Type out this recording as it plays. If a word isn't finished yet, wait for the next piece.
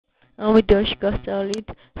ვიდეოში გასწავლით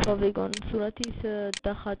polygon სურათის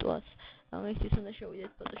დახატვას. ამისთვის უნდა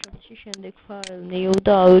შევიდეთ Photoshop-ში, შემდეგ file new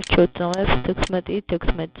და ავირჩიოთ ზომებს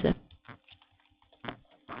 16:16-ზე.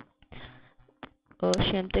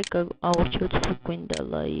 შემდეგ ავირჩიოთ თუ გვინდა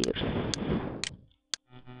layers.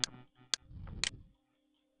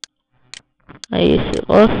 აი ეს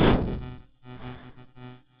იყოს.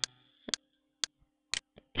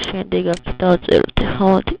 შემდეგ აქ დავწეროთ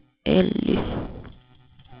ხავთ L.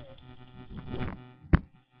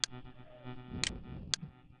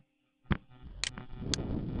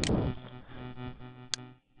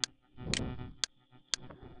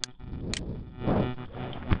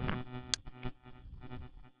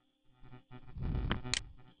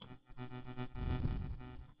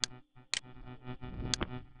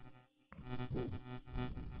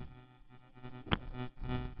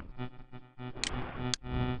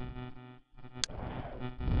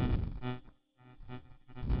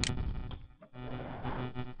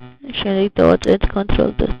 Შემდეგ დავწერთ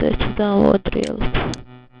Ctrl და S და ავადრიალოთ.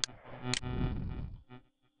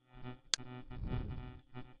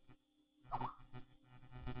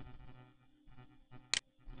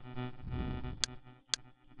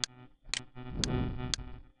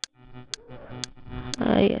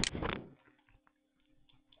 აი ეს.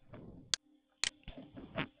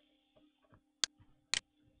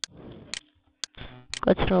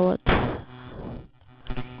 გაცრავად.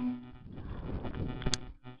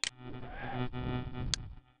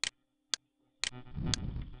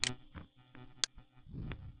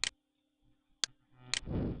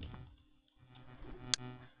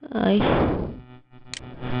 აი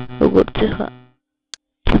როგორც ახლა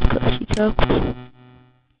თითქოსით აქვს.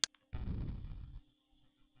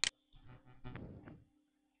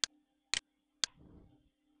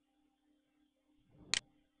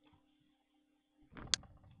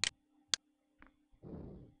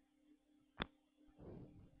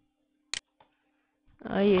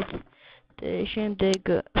 აი ეს. შემდეგ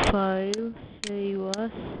file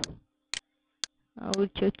save-ას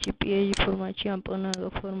ავირჩიოთ JPEG ფორმატში, ან PNG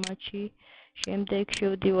ფორმატში. შემდეგ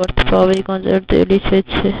შევდივართ polygon-ზე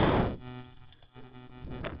rdl-ზე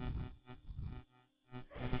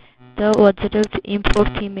და ვაძლევთ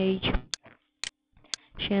import image.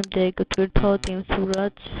 შემდეგ ვტვირთავთ იმ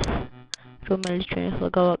სურათს, რომელიც ჩვენ ახლა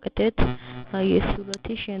გავაკეთეთ. აი ეს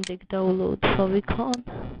სურათი, შემდეგ download polygon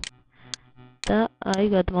და აი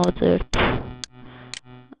გადმოვწერთ.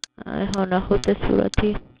 აი ხო ნახოთ ეს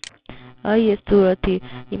სურათი. აი ეს სურათი,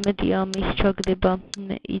 იმედი ამის ჩაგდება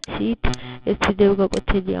იცით. ეს ვიდეო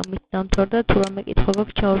გაკვეთილი ამით დამთავრდა. თუ რამე კითხვა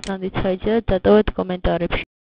გაქვთ, ჩავარდნადით საიტზე და დატოვეთ კომენტარებში.